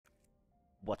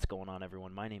What's going on,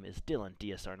 everyone? My name is Dylan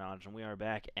DSR Knowledge, and we are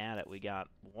back at it. We got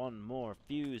one more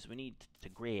fuse we need to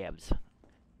grabs.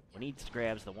 We need to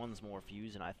grabs the one's more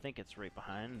fuse, and I think it's right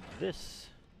behind this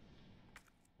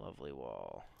lovely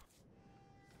wall.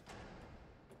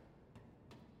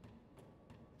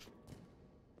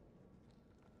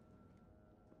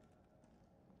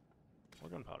 Or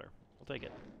gunpowder. We'll take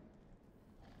it.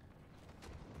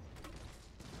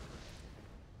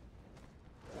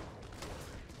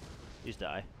 Please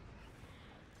die.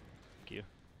 Thank you.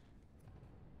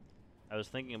 I was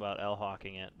thinking about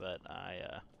L-hawking it, but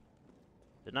I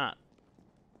did not.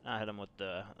 I hit him with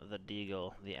the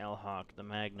Deagle, the L-hawk, the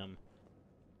Magnum,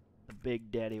 the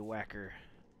Big Daddy Whacker.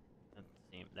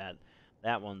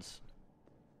 That one's.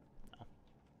 No.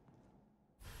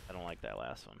 I don't like that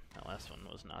last one. That last one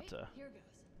was not Here goes.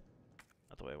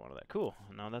 not the way I wanted that. Cool.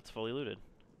 Now that's fully looted.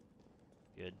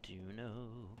 Good to know.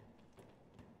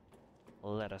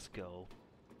 Let us go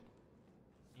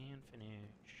and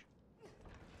finish.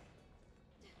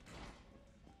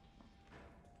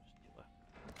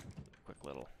 Just do a quick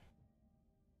little.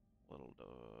 Or do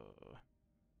I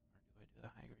do the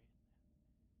high grade?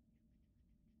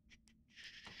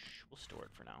 We'll store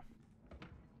it for now.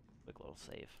 Quick little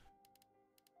save.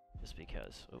 Just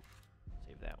because. Oh,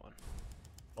 save that one.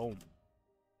 Boom.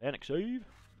 Panic save.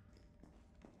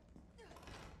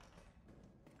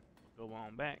 Go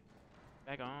on back.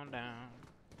 Back on down.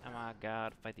 Oh my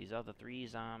god, fight these other 3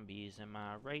 zombies. Am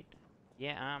I right?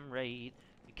 Yeah, I'm right.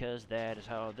 Because that is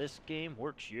how this game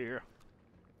works, yeah.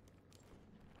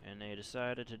 And they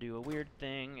decided to do a weird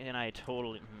thing, and I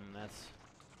totally... that's...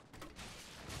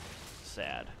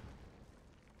 sad.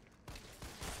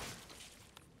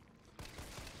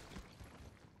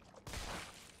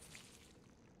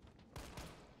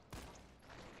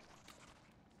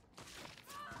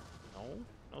 No?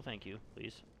 No thank you,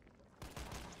 please.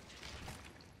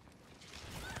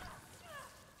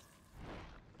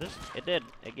 It did.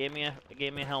 It gave me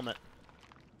a helmet.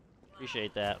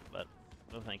 Appreciate that, but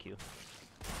no thank you.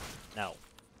 No.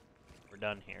 We're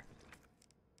done here.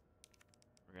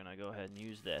 We're gonna go ahead and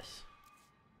use this.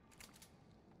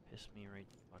 Piss me right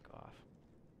the fuck off.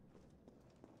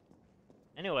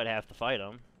 I knew I'd have to fight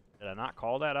him. Did I not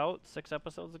call that out 6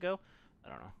 episodes ago? I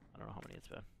don't know. I don't know how many it's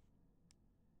been.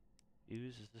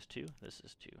 Use, is this 2? This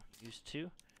is 2. Use 2.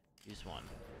 Use 1.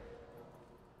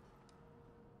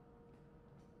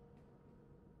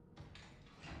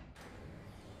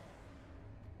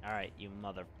 Alright, you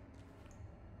mother...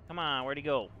 Come on, where'd he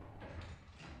go?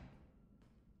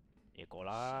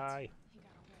 Nikolai. He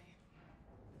got away.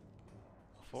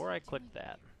 Before I click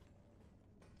that.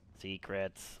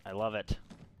 Secrets. I love it.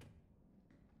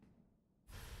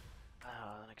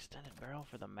 An extended barrel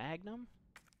for the Magnum?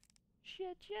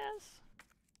 Shit, yes.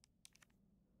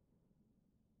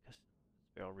 This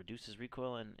barrel reduces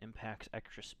recoil and impacts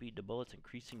extra speed to bullets,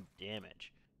 increasing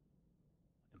damage.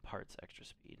 Imparts extra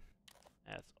speed.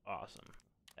 That's awesome.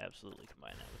 Absolutely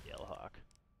combine that with the L-hawk.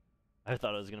 I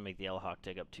thought I was going to make the L-hawk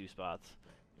take up 2 spots.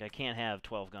 Like, I can't have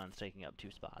 12 guns taking up 2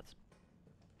 spots.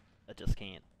 I just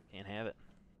can't. Can't have it.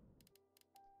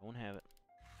 Won't have it.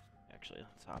 Actually,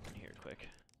 let's hop in here quick.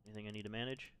 Anything I need to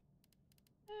manage?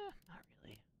 Not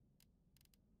really.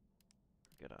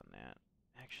 We're good on that.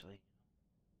 Actually,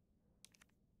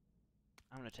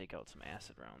 I'm going to take out some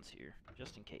acid rounds here,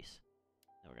 just in case.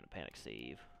 Then we're going to panic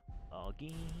save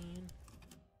again.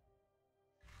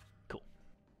 Cool.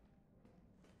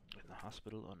 In the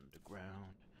hospital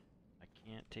underground. I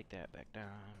can't take that back down.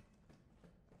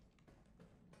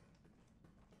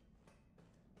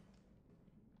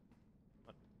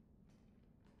 What?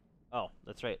 Oh,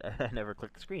 that's right. I never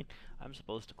clicked the screen. I'm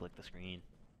supposed to click the screen.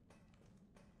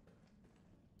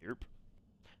 Yerp.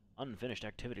 Unfinished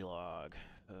activity log.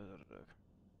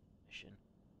 Mission.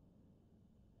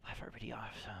 5 already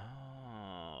off.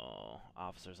 Oh.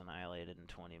 Officers annihilated in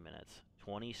 20 minutes.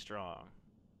 20 strong.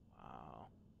 Wow.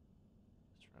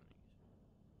 Just running.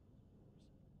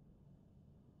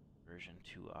 Version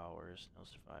 2 hours. No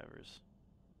survivors.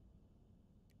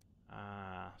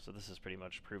 So this is pretty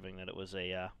much proving that it was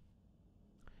a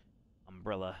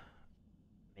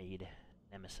Umbrella-made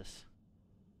nemesis.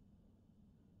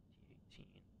 T-18.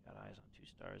 Got eyes on 2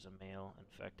 stars. A male,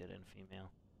 infected, and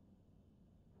female.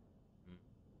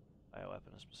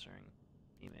 Bioweapon is pursuing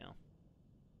female.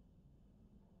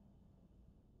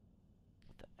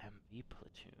 With the MV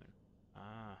platoon.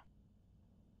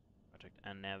 Project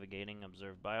N navigating.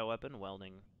 Observed bioweapon.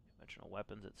 Welding conventional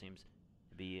weapons. It seems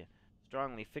to be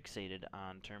strongly fixated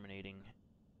on terminating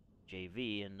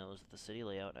JV and knows that the city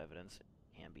layout evidence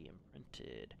can be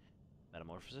imprinted.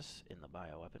 Metamorphosis in the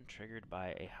bioweapon triggered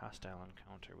by a hostile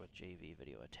encounter with JV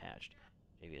video attached.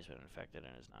 Baby has been infected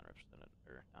and is non-represented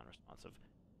or non-responsive.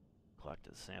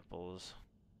 Collected samples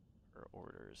for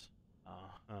orders. 17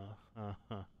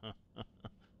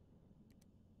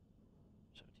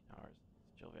 hours.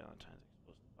 Jill Valentine's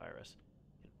exposed to the virus.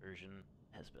 Conversion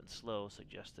has been slow.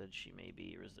 Suggested she may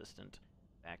be resistant.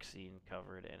 Vaccine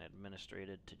covered and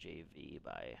administered to JV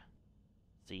by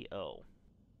CO.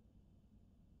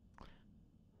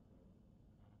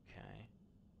 Okay.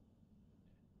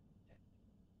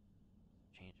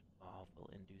 Change involved will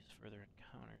induce further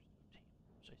encounters to obtain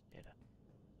precise data.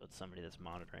 So it's somebody that's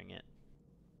monitoring it.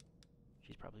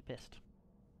 She's probably pissed.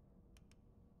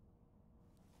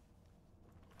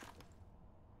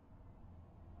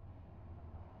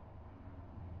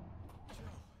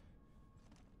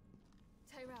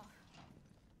 Tyrell.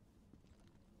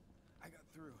 I got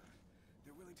through.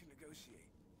 They're willing to negotiate.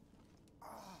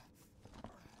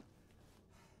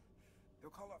 They'll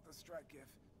call off the strike if,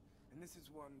 and this is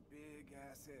one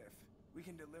big-ass if, we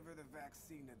can deliver the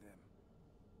vaccine to them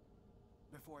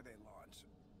before they launch.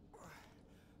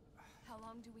 How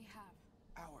long do we have?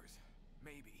 Hours,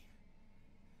 maybe.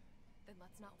 Then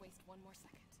let's not waste one more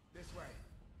second. This way.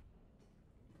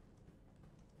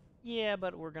 Yeah,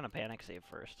 but we're gonna panic save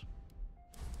first.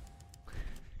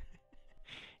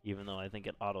 Even though I think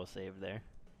it auto-saved there.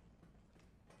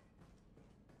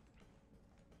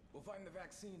 We'll find the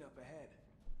vaccine up ahead.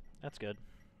 That's good.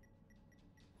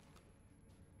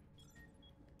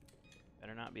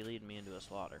 Better not be leading me into a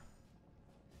slaughter.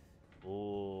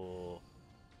 Oh.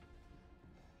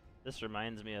 This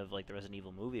reminds me of like the Resident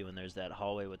Evil movie when there's that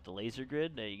hallway with the laser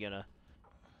grid that you gotta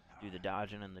do the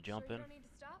dodging and the jumping. Sure you don't need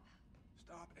to stop?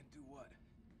 Stop and do what?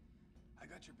 I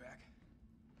got your back.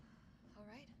 All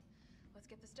right, let's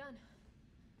get this done.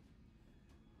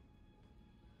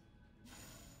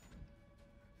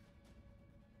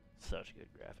 Such good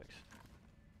graphics.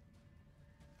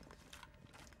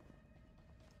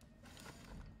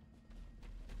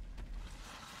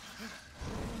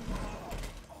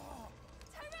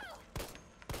 Tyrell!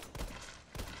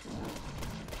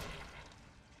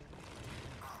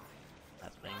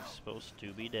 That thing's supposed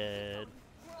to be dead.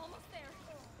 We're almost there.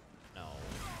 No.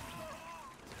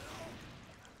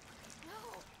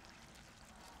 No!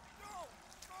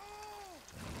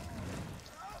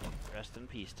 Rest in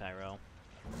peace, Tyrell.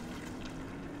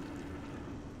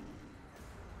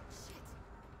 Shit.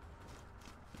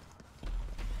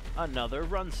 Another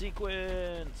run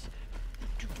sequence!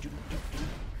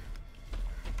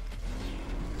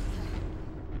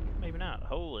 Maybe not.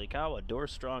 Holy cow, a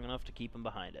door's strong enough to keep him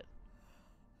behind it.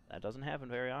 That doesn't happen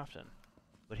very often.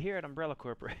 But here at Umbrella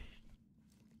Corporation...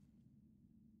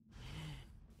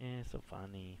 Yeah, so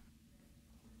funny.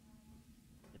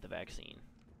 Get the vaccine.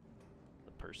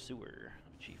 The Pursuer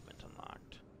achievement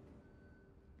unlocked.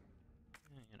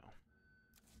 You know.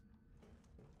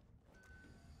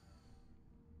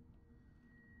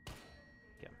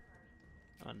 Okay.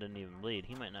 Oh, it didn't even bleed.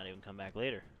 He might not even come back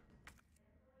later.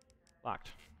 Locked.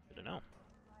 Good to know.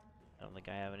 I don't think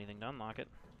I have anything to unlock it.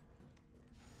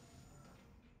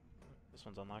 This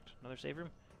one's unlocked. Another save room.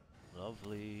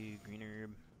 Lovely. Green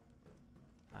herb.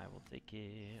 I will take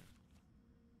it.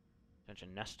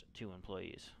 Attention, Nest 2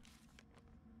 employees.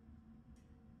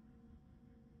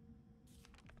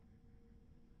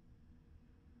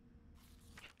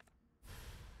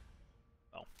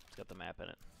 Oh, it's got the map in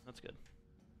it. That's good.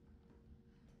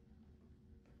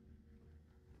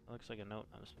 That looks like a note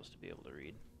I'm supposed to be able to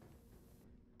read.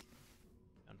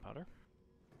 Gunpowder.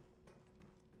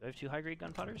 Do I have 2 high-grade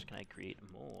gunpowders? Can I create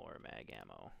more mag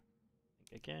ammo? I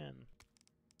think I can.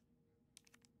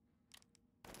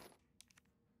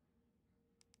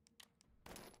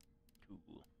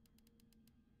 Cool.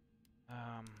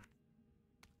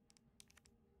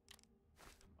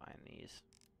 Combine these.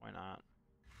 Why not?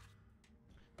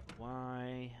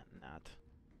 Why not?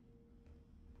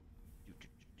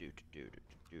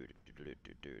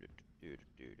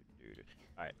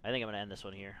 Alright, I think I'm gonna end this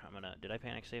one here. Did I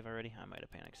panic save already? I might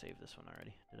have panic saved this one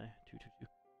already. Did I?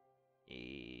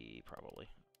 222. Probably.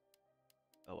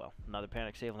 Oh well, another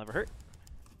panic save will never hurt.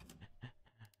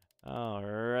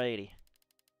 Alrighty.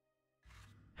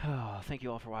 Oh, thank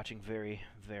you all for watching very,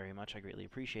 very much. I greatly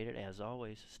appreciate it. As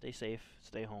always, stay safe,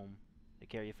 stay home, take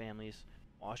care of your families,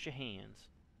 wash your hands,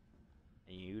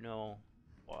 and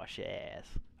wash your ass.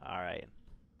 Alright.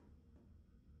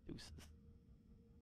 Deuces.